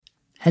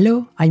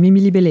Hello, I'm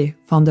Emily Bellet,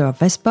 founder of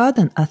Vestpod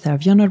and author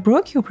of You're Not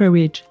Broke, You're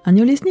Pre-Rich, and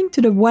you're listening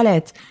to The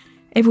Wallet.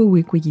 Every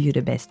week we give you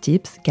the best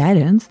tips,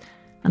 guidance,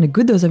 and a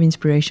good dose of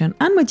inspiration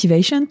and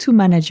motivation to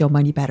manage your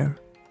money better.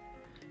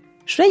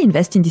 Should I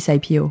invest in this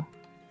IPO?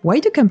 Why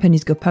do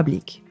companies go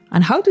public?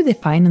 And how do they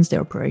finance their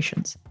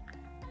operations?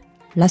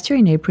 Last year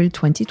in April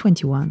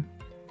 2021,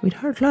 we'd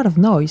heard a lot of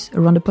noise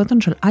around a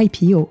potential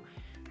IPO,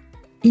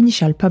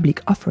 initial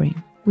public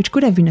offering, which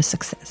could have been a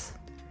success.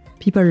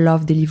 People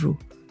love Deliveroo,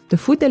 the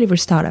food delivery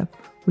startup,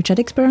 which had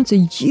experienced a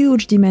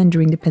huge demand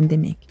during the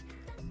pandemic.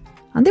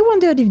 And they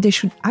wondered if they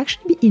should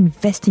actually be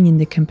investing in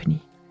the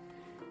company.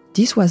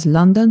 This was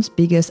London's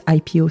biggest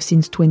IPO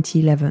since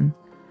 2011,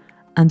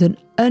 and an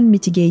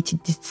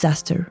unmitigated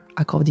disaster,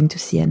 according to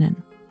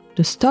CNN.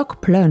 The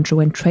stock plunged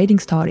when trading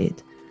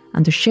started,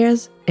 and the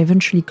shares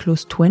eventually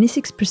closed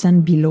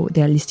 26% below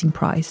their listing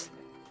price,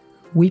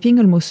 whipping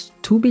almost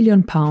 £2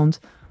 billion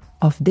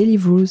of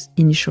Deliveroo's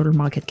initial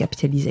market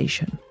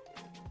capitalization.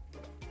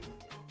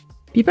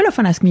 People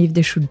often ask me if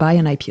they should buy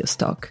an IPO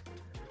stock,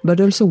 but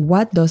also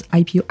what does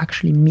IPO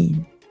actually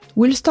mean?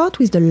 We'll start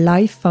with the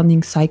life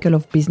funding cycle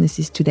of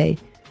businesses today,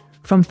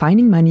 from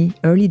finding money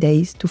early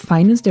days to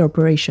finance their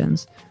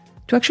operations,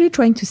 to actually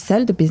trying to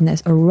sell the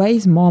business or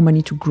raise more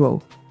money to grow.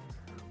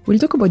 We'll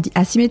talk about the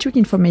asymmetric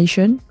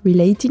information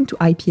relating to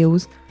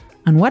IPOs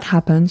and what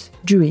happens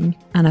during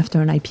and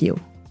after an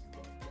IPO.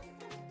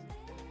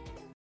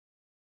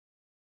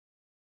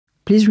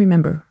 Please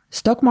remember,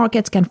 stock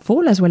markets can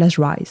fall as well as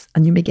rise,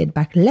 and you may get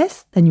back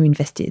less than you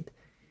invested.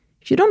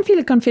 If you don't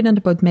feel confident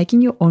about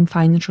making your own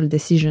financial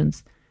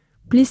decisions,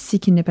 please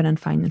seek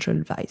independent financial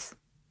advice.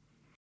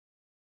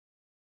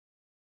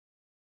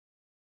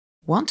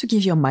 Want to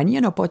give your money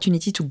an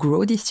opportunity to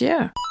grow this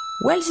year?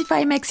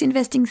 Wealthify makes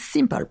investing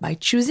simple by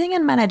choosing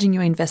and managing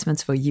your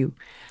investments for you.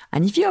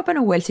 And if you open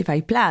a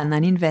Wealthify plan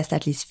and invest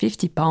at least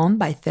 £50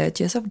 by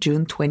 30th of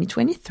June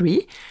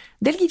 2023,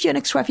 they'll give you an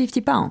extra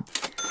 £50.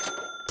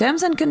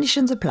 Terms and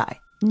conditions apply.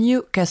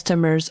 New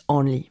customers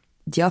only.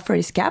 The offer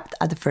is capped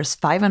at the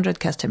first 500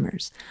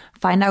 customers.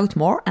 Find out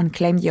more and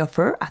claim the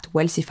offer at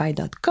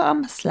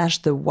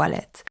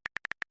wealthify.com/thewallet.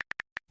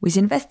 With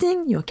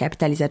investing, your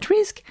capital is at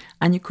risk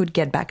and you could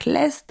get back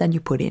less than you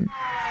put in.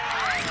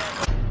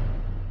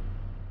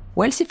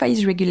 Wealthify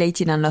is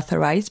regulated and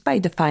authorized by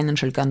the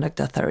Financial Conduct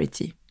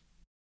Authority.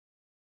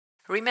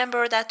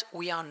 Remember that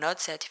we are not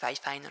certified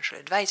financial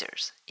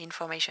advisors.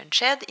 Information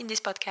shared in this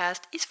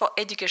podcast is for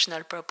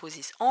educational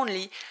purposes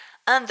only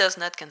and does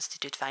not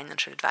constitute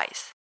financial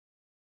advice.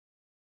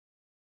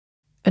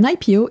 An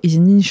IPO is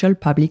an initial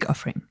public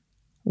offering.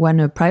 When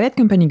a private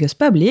company goes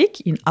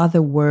public, in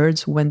other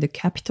words, when the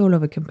capital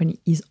of a company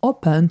is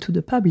open to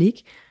the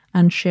public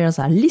and shares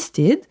are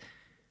listed,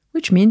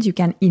 which means you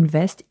can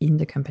invest in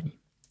the company.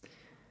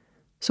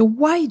 So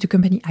why do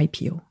company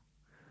IPO?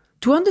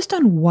 To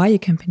understand why a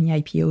company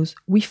IPOs,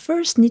 we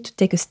first need to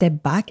take a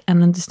step back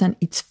and understand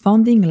its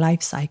founding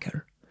life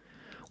cycle.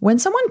 When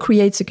someone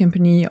creates a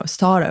company or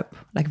startup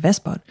like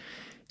Vestpod,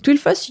 it will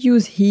first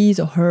use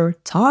his or her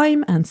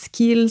time and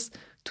skills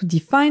to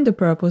define the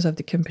purpose of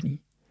the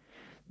company.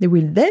 They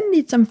will then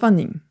need some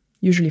funding,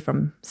 usually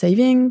from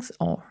savings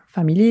or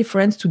family,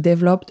 friends, to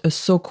develop a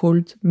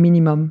so-called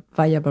minimum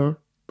viable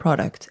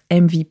product,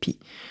 MVP.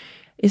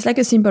 It's like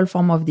a simple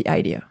form of the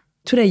idea.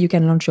 Today, you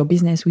can launch your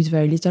business with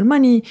very little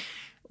money,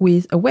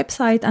 with a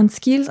website and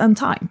skills and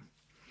time.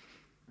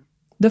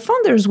 The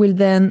founders will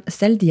then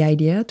sell the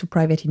idea to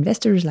private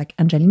investors like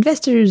angel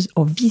investors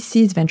or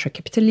VCs, venture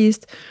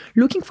capitalists,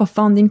 looking for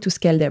funding to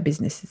scale their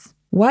businesses.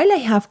 While I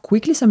have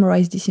quickly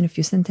summarized this in a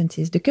few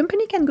sentences, the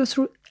company can go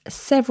through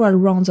several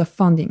rounds of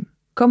funding,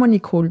 commonly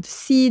called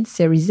seed,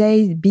 Series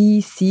A, B,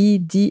 C,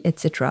 D,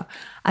 etc.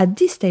 At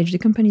this stage, the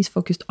company is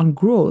focused on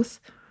growth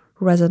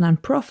rather than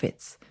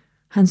profits,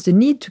 hence the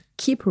need to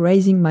keep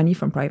raising money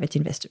from private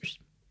investors.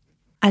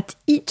 At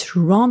each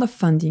round of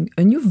funding,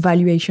 a new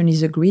valuation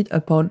is agreed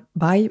upon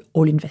by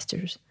all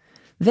investors.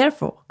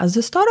 Therefore, as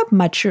the startup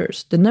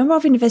matures, the number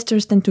of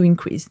investors tend to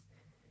increase.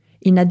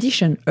 In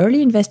addition,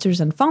 early investors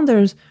and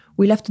founders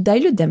will have to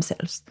dilute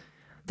themselves.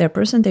 Their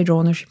percentage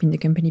ownership in the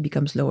company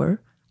becomes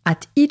lower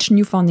at each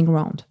new funding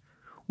round,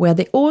 where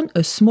they own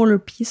a smaller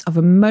piece of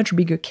a much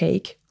bigger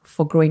cake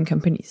for growing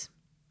companies.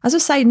 As a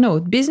side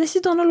note,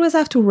 businesses don't always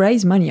have to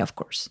raise money, of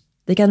course.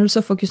 They can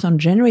also focus on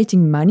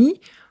generating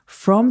money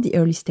from the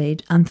early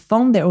stage and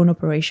fund their own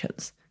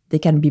operations. They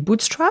can be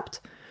bootstrapped.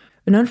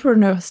 An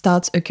entrepreneur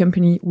starts a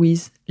company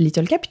with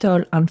little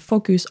capital and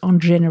focus on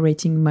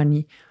generating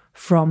money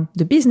from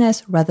the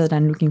business rather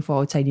than looking for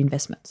outside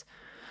investments.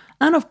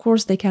 And of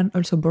course, they can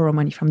also borrow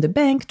money from the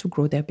bank to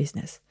grow their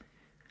business.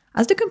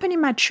 As the company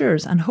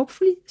matures and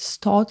hopefully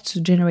starts to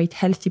generate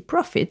healthy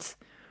profits,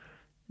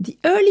 the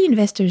early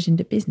investors in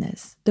the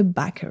business, the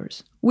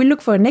backers, will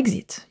look for an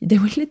exit. They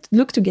will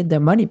look to get their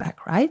money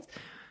back, right?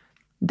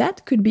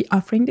 That could be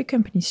offering the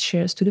company's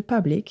shares to the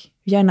public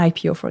via an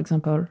IPO, for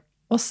example,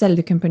 or sell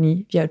the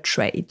company via a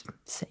trade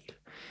sale.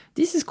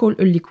 This is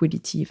called a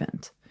liquidity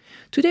event.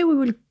 Today we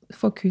will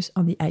focus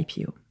on the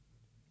IPO.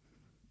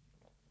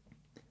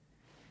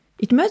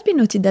 It must be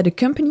noted that a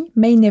company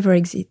may never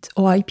exit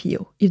or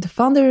IPO if the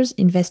founders,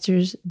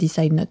 investors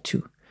decide not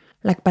to,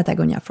 like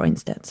Patagonia, for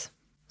instance.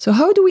 So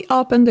how do we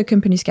open the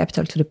company's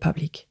capital to the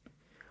public?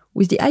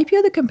 With the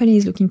IPO, the company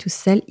is looking to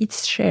sell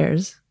its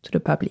shares to the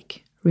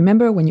public.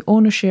 Remember, when you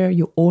own a share,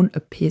 you own a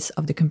piece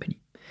of the company.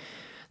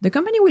 The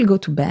company will go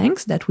to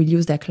banks that will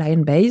use their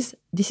client base,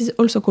 this is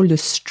also called a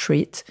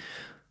street,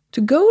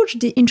 to gauge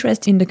the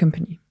interest in the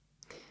company.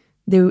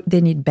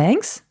 They need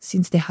banks,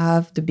 since they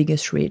have the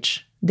biggest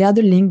reach. They are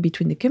the link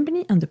between the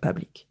company and the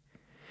public.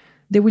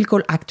 They will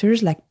call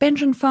actors like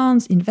pension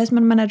funds,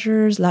 investment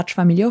managers, large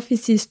family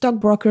offices,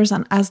 stockbrokers,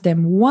 and ask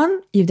them,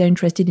 1, if they're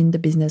interested in the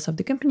business of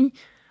the company,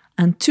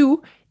 and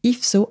 2,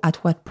 if so, at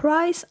what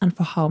price and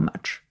for how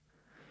much.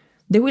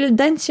 They will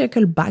then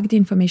circle back the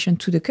information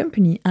to the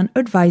company and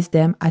advise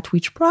them at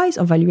which price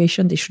or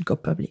valuation they should go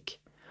public.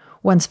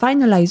 Once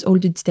finalized, all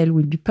the detail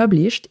will be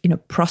published in a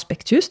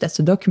prospectus, that's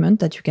a document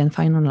that you can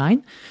find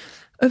online,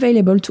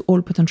 available to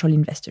all potential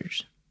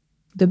investors.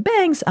 The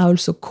banks are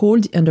also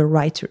called the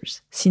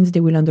underwriters, since they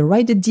will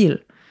underwrite the deal.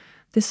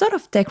 They sort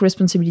of take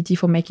responsibility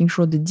for making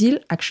sure the deal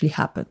actually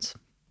happens.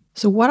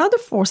 So what are the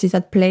forces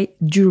at play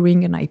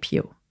during an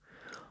IPO?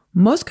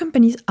 Most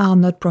companies are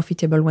not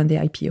profitable when they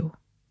IPO,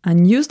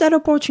 and use that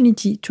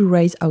opportunity to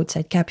raise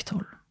outside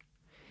capital.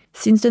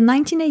 Since the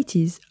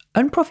 1980s,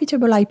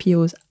 unprofitable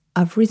IPOs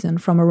have risen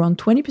from around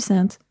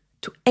 20%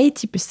 to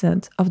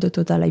 80% of the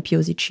total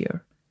IPOs each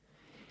year.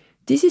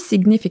 This is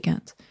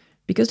significant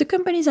because the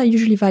companies are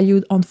usually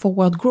valued on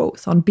forward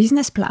growth, on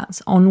business plans,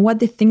 on what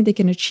they think they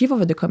can achieve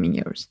over the coming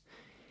years.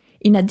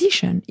 In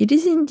addition, it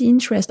is in the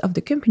interest of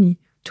the company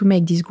to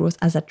make this growth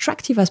as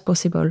attractive as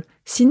possible,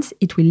 since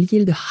it will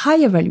yield a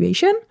higher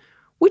valuation,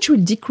 which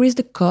will decrease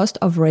the cost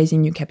of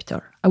raising new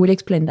capital. I will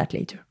explain that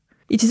later.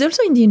 It is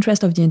also in the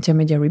interest of the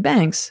intermediary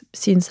banks,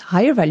 since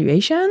higher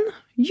valuation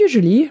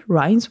usually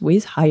rhymes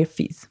with higher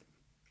fees.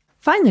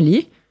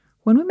 Finally,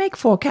 when we make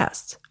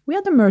forecasts, we are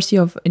at the mercy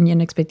of any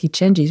unexpected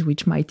changes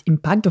which might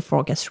impact the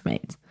forecasts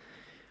made.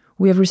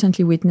 We have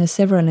recently witnessed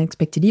several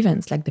unexpected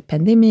events like the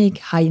pandemic,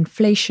 high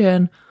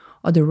inflation,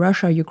 or the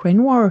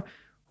Russia-Ukraine war,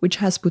 which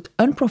has put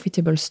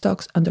unprofitable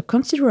stocks under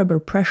considerable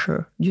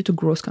pressure due to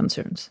growth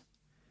concerns.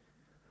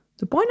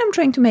 The point I'm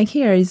trying to make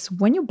here is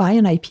when you buy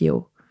an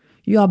IPO,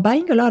 you are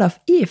buying a lot of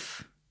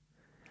if.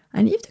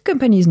 And if the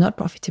company is not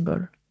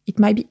profitable, it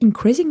might be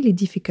increasingly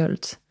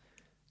difficult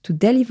to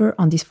deliver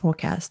on this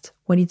forecast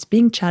when it's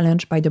being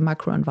challenged by the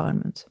macro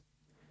environment.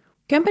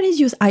 Companies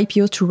use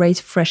IPOs to raise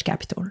fresh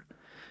capital.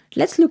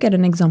 Let's look at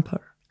an example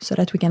so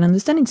that we can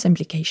understand its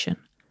implication.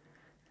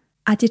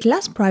 At its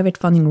last private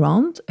funding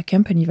round, a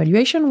company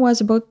valuation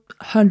was about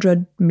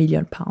 £100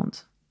 million.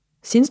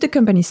 Since the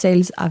company's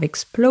sales have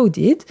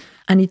exploded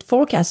and it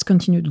forecasts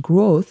continued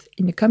growth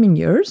in the coming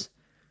years,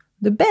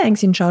 the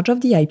banks in charge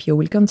of the IPO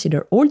will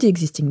consider all the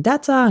existing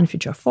data and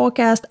future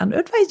forecasts and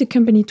advise the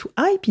company to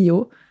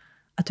IPO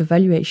at a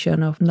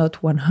valuation of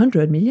not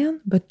 100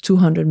 million, but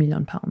 200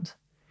 million pounds.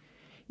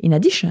 In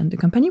addition, the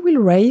company will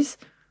raise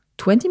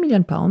 20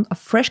 million pounds of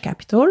fresh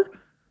capital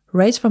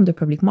raised from the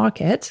public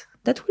market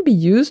that will be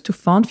used to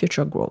fund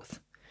future growth.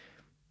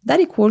 That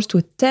equals to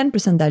a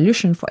 10%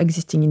 dilution for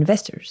existing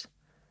investors.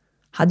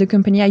 Had the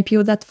company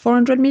IPO'd at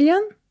 400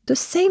 million, the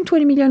same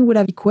 20 million would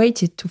have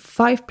equated to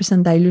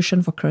 5%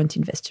 dilution for current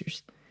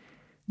investors.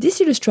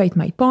 This illustrates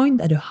my point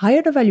that the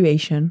higher the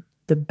valuation,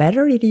 the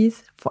better it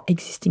is for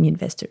existing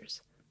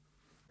investors.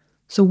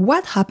 So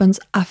what happens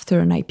after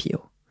an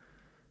IPO?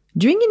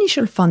 During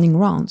initial funding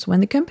rounds, when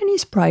the company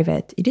is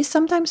private, it is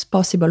sometimes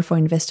possible for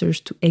investors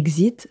to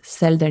exit,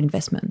 sell their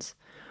investments.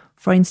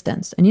 For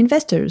instance, an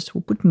investor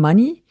who put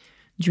money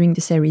during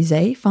the Series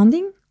A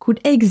funding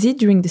could exit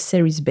during the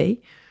Series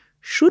B,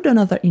 should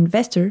another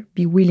investor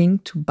be willing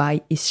to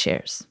buy his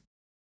shares.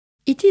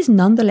 It is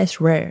nonetheless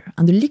rare,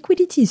 and the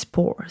liquidity is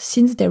poor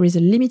since there is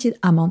a limited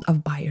amount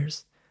of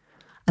buyers.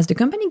 As the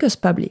company goes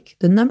public,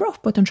 the number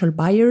of potential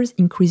buyers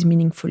increase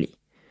meaningfully.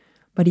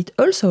 But it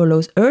also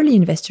allows early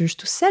investors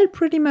to sell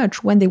pretty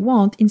much when they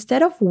want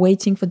instead of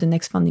waiting for the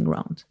next funding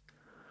round.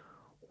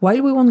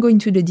 While we won't go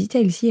into the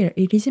details here,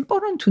 it is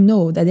important to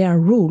know that there are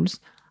rules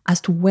as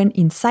to when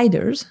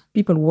insiders,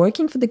 people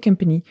working for the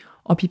company,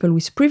 or people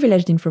with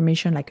privileged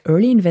information like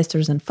early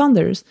investors and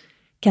funders,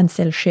 can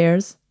sell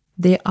shares.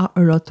 They are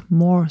a lot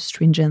more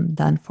stringent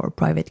than for a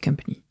private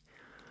company.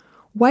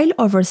 While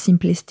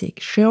oversimplistic,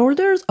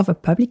 shareholders of a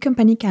public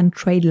company can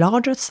trade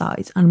larger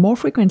size and more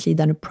frequently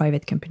than a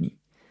private company.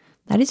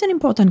 That is an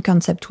important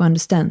concept to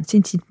understand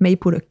since it may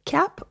put a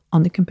cap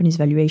on the company's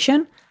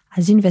valuation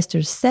as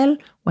investors sell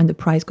when the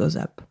price goes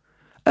up.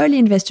 Early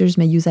investors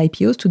may use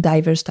IPOs to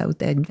diversify out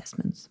their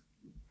investments.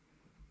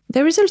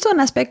 There is also an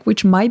aspect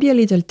which might be a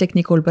little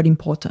technical but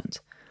important.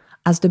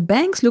 As the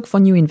banks look for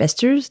new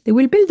investors, they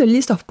will build a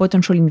list of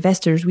potential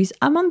investors with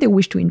amount they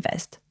wish to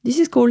invest. This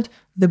is called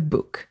the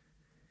book.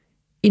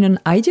 In an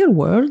ideal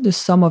world, the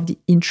sum of the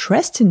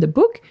interest in the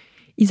book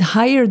is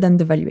higher than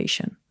the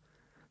valuation.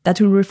 That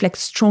will reflect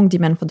strong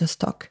demand for the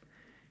stock.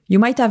 You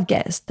might have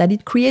guessed that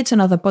it creates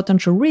another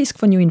potential risk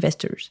for new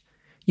investors.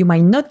 You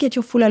might not get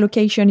your full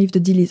allocation if the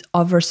deal is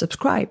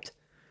oversubscribed.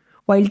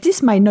 While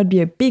this might not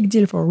be a big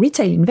deal for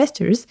retail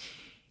investors,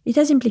 it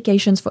has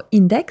implications for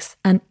index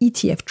and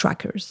ETF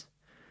trackers.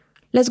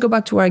 Let's go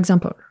back to our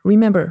example.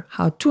 Remember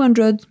how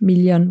 200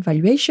 million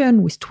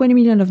valuation with 20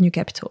 million of new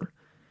capital.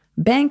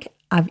 Banks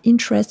have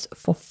interest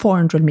for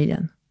 400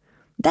 million.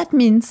 That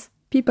means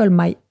people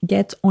might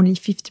get only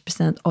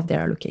 50% of their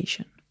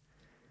allocation.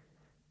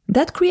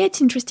 That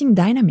creates interesting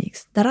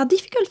dynamics that are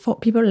difficult for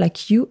people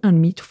like you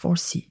and me to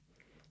foresee.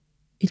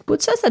 It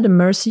puts us at the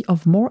mercy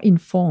of more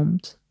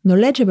informed,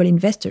 knowledgeable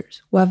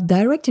investors who have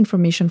direct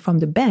information from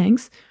the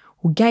banks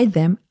who guide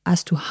them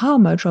as to how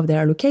much of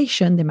their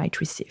allocation they might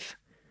receive.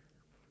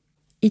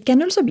 It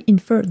can also be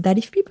inferred that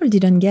if people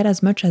didn't get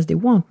as much as they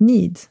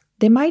need,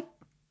 they might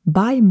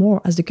buy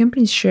more as the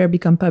company's share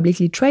become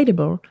publicly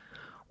tradable,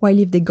 while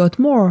if they got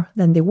more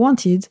than they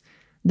wanted,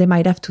 they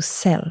might have to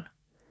sell.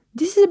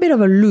 This is a bit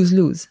of a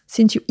lose-lose,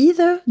 since you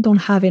either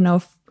don't have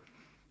enough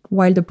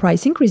while the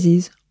price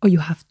increases, or you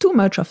have too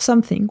much of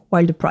something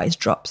while the price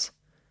drops.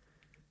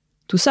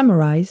 To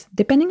summarize,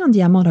 depending on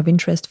the amount of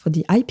interest for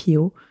the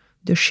IPO,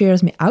 the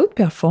shares may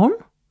outperform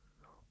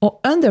or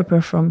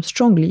underperform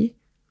strongly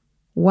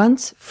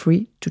once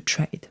free to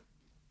trade.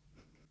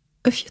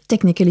 A few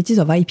technicalities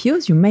of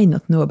IPOs you may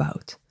not know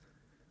about.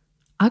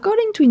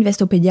 According to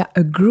Investopedia,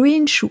 a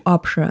green shoe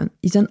option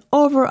is an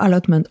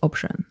over-allotment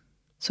option.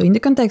 So in the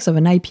context of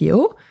an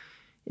IPO,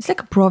 it's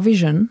like a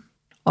provision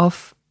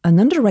of an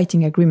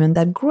underwriting agreement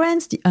that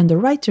grants the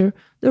underwriter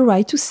the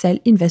right to sell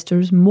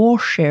investors more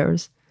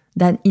shares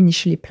than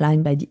initially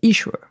planned by the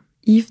issuer,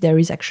 if there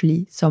is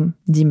actually some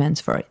demand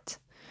for it.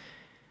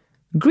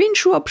 Green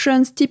shoe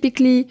options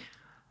typically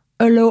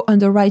allow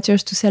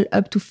underwriters to sell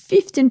up to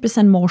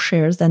 15% more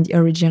shares than the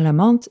original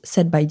amount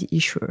set by the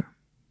issuer.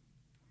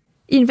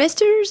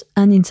 Investors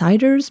and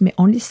insiders may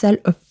only sell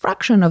a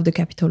fraction of the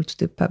capital to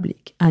the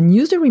public and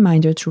use the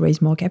remainder to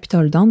raise more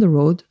capital down the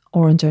road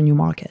or enter new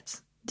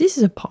markets. This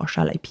is a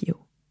partial IPO.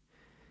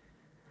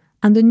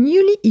 And the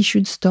newly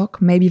issued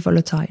stock may be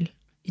volatile.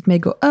 It may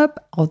go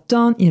up or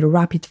down in a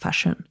rapid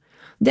fashion.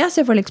 There are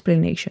several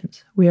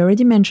explanations. We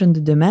already mentioned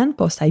the demand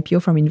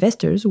post-IPO from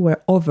investors who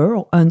were over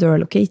or under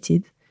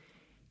allocated.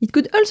 It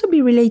could also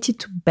be related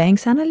to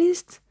banks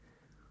analysts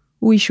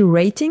who issue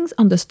ratings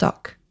on the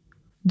stock.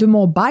 The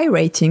more buy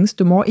ratings,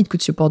 the more it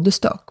could support the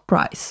stock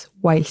price,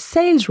 while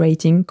sales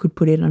rating could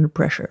put it under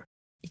pressure.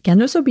 It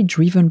can also be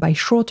driven by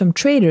short-term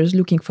traders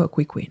looking for a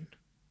quick win.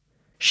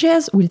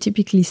 Shares will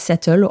typically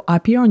settle or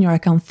appear on your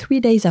account 3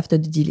 days after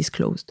the deal is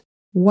closed.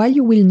 While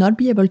you will not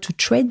be able to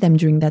trade them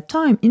during that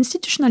time,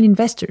 institutional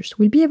investors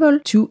will be able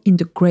to in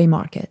the grey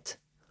market.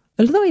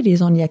 Although it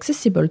is only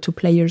accessible to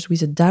players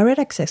with a direct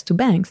access to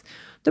banks,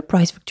 the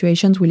price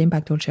fluctuations will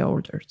impact all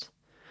shareholders.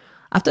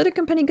 After the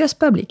company goes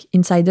public,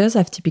 insiders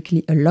have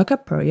typically a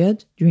lock-up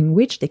period during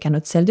which they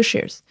cannot sell the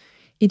shares.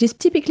 It is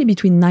typically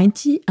between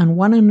 90 and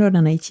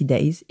 180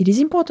 days. It is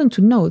important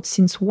to note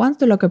since once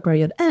the lock-up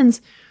period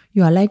ends,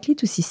 you are likely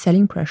to see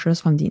selling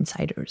pressures from the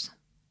insiders.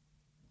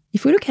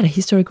 If we look at a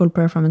historical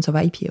performance of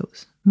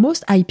IPOs,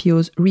 most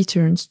IPOs'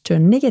 returns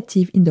turn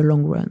negative in the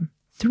long run.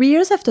 3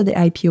 years after the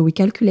IPO, we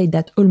calculate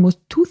that almost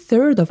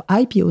 2/3 of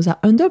IPOs are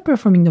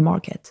underperforming the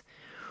market,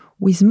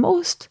 with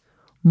most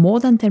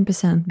more than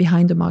 10%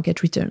 behind the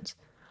market returns.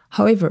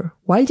 However,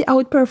 while the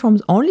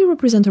outperforms only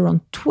represent around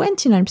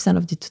 29%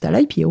 of the total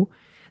IPO,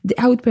 they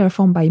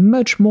outperform by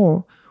much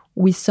more,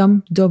 with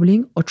some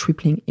doubling or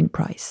tripling in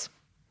price.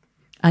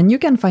 And you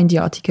can find the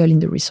article in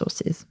the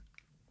resources.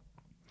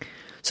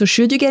 So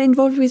should you get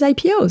involved with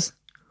IPOs?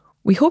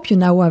 We hope you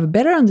now have a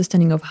better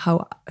understanding of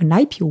how an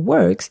IPO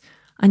works,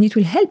 and it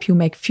will help you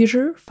make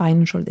future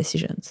financial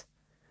decisions.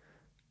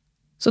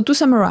 So to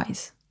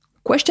summarize,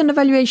 question the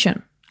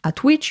valuation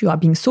at which you are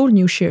being sold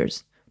new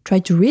shares. Try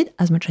to read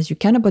as much as you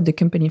can about the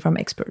company from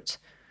experts.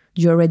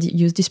 Do you already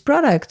use this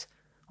product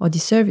or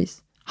this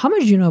service? How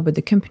much do you know about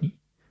the company?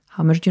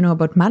 How much do you know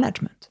about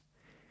management?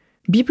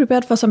 Be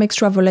prepared for some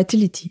extra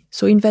volatility,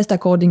 so invest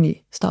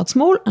accordingly. Start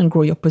small and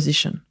grow your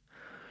position.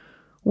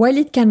 While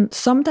it can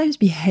sometimes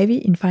be heavy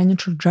in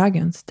financial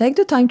jargons, take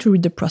the time to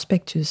read the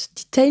prospectus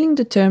detailing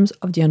the terms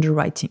of the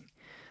underwriting.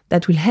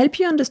 That will help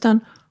you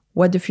understand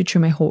what the future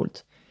may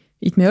hold.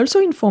 It may also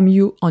inform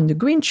you on the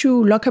green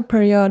shoe, lock-up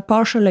period,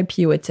 partial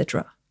IPO,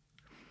 etc.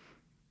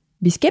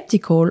 Be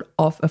skeptical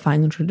of a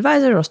financial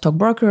advisor or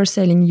stockbroker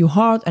selling you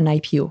hard an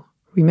IPO.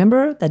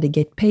 Remember that they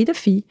get paid a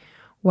fee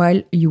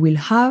while you will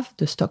have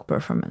the stock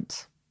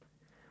performance.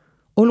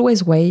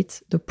 Always weigh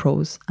the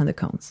pros and the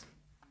cons.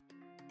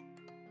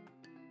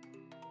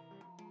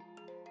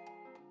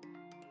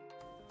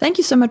 Thank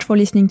you so much for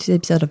listening to the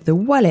episode of The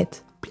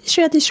Wallet. Please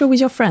share this show with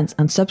your friends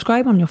and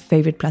subscribe on your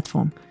favorite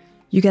platform.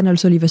 You can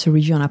also leave us a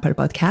review on Apple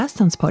Podcasts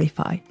and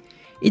Spotify.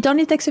 It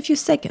only takes a few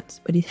seconds,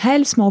 but it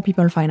helps more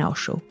people find our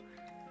show.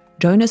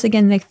 Join us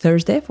again next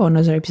Thursday for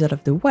another episode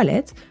of The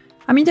Wallet.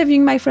 I'm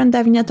interviewing my friend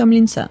Davinia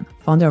Tomlinson,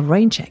 founder of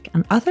Raincheck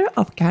and author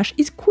of Cash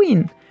is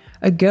Queen,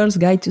 a girl's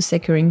guide to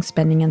securing,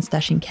 spending and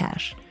stashing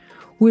cash.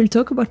 We'll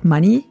talk about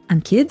money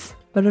and kids,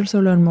 but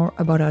also learn more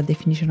about our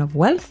definition of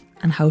wealth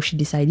and how she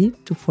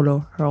decided to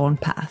follow her own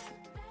path.